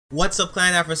What's up,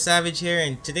 clan? Afro Savage here,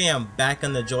 and today I'm back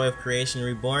on the Joy of Creation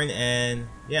Reborn, and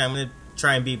yeah, I'm gonna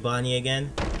try and beat Bonnie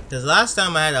again, because last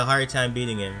time I had a hard time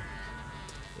beating him.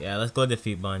 Yeah, let's go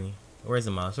defeat Bonnie. Where's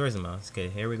the mouse? Where's the mouse? Okay,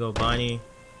 here we go, Bonnie.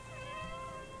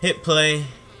 Hit play.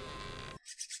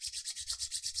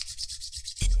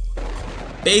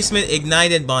 Basement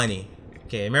ignited Bonnie.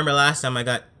 Okay, remember last time I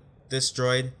got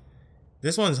destroyed?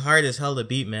 This one's hard as hell to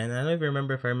beat, man. I don't even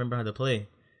remember if I remember how to play.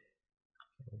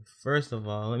 First of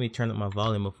all, let me turn up my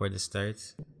volume before this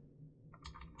starts.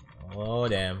 Oh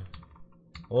damn.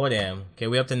 Oh damn. Okay,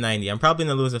 we up to 90. I'm probably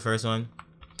gonna lose the first one,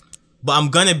 but I'm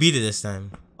gonna beat it this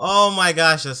time. Oh my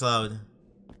gosh, that's loud.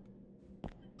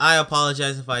 I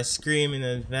apologize if I scream in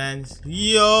advance.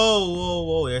 Yo, whoa,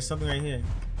 whoa, there's something right here.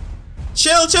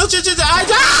 Chill, chill, chill, chill.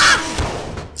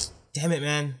 Ah! Damn it,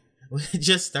 man. It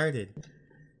just started.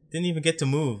 Didn't even get to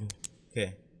move.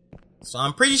 Okay. So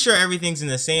I'm pretty sure everything's in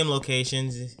the same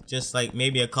locations, just like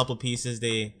maybe a couple pieces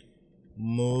they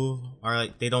move or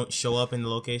like they don't show up in the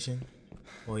location.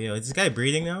 Oh yo, is this guy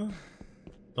breathing now?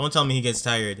 Don't tell me he gets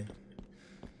tired.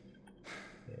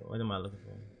 Okay, what am I looking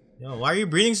for? Yo, why are you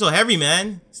breathing so heavy,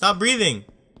 man? Stop breathing.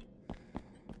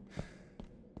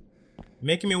 You're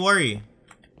making me worry.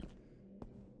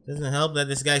 Doesn't help that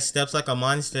this guy steps like a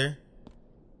monster.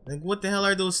 Like, what the hell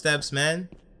are those steps, man?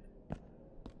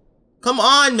 Come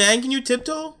on, man. Can you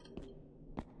tiptoe?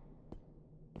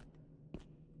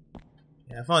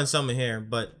 Yeah, I found something here,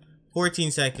 but 14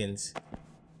 seconds.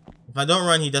 If I don't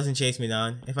run, he doesn't chase me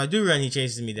down. If I do run, he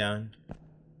chases me down.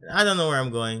 I don't know where I'm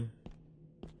going.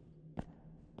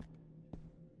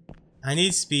 I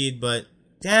need speed, but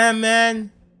damn,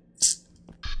 man.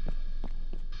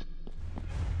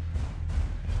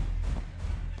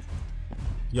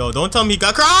 Yo, don't tell me he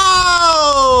got crossed.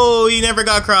 Oh, he never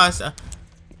got crossed.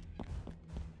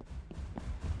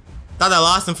 Thought I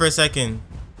lost him for a second.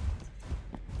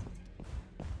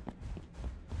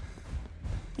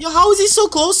 Yo, how is he so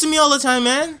close to me all the time,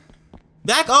 man?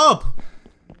 Back up.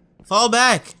 Fall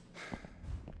back.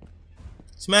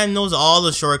 This man knows all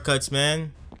the shortcuts,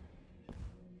 man.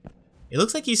 It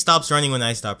looks like he stops running when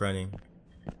I stop running.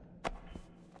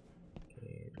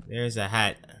 Okay, there's a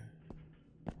hat.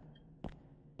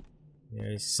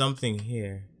 There's something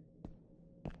here.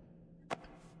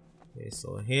 Okay,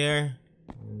 so here.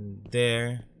 And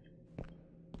there.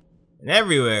 And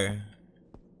everywhere.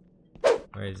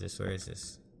 Where is this? Where is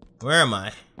this? Where am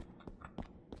I?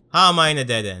 How am I in a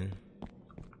dead end?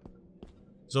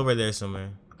 It's over there somewhere.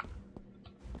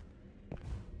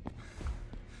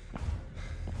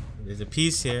 There's a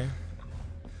piece here.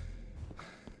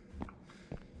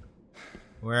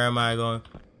 Where am I going?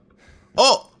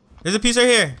 Oh! There's a piece right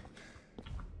here.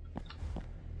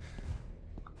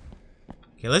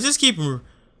 Okay, let's just keep...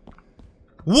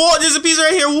 Whoa, there's a piece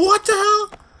right here. What the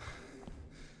hell?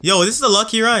 Yo, this is a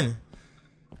lucky run.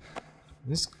 I'm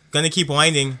just gonna keep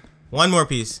winding. One more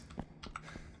piece.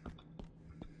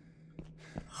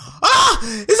 Ah!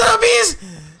 Is that a piece?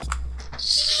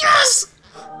 Yes!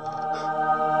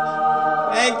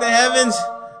 Thank the heavens.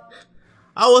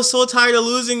 I was so tired of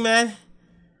losing, man.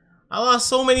 I lost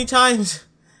so many times.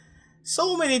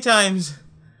 So many times.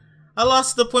 I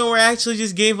lost to the point where I actually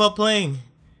just gave up playing.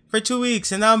 For 2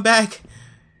 weeks, and now I'm back.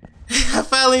 I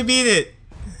finally beat it.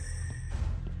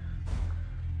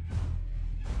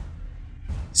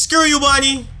 Screw you,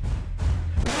 Bonnie.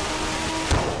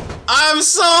 I'm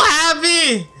so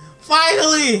happy.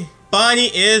 Finally.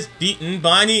 Bonnie is beaten.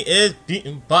 Bonnie is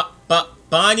beaten.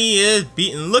 Bonnie is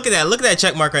beaten. Look at that. Look at that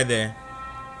check mark right there.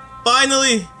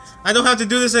 Finally. I don't have to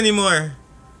do this anymore.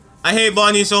 I hate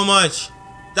Bonnie so much.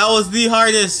 That was the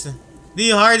hardest.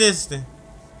 The hardest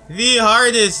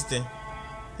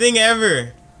thing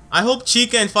ever. I hope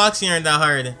Chica and Foxy aren't that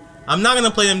hard. I'm not gonna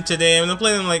play them today. I'm gonna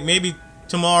play them like maybe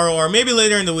tomorrow or maybe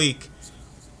later in the week.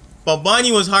 But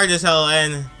Bonnie was hard as hell,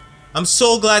 and I'm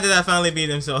so glad that I finally beat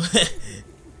him. So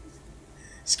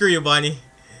screw you, Bonnie.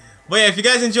 But yeah, if you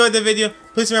guys enjoyed the video,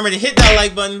 please remember to hit that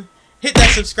like button, hit that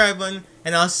subscribe button,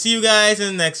 and I'll see you guys in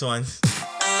the next one.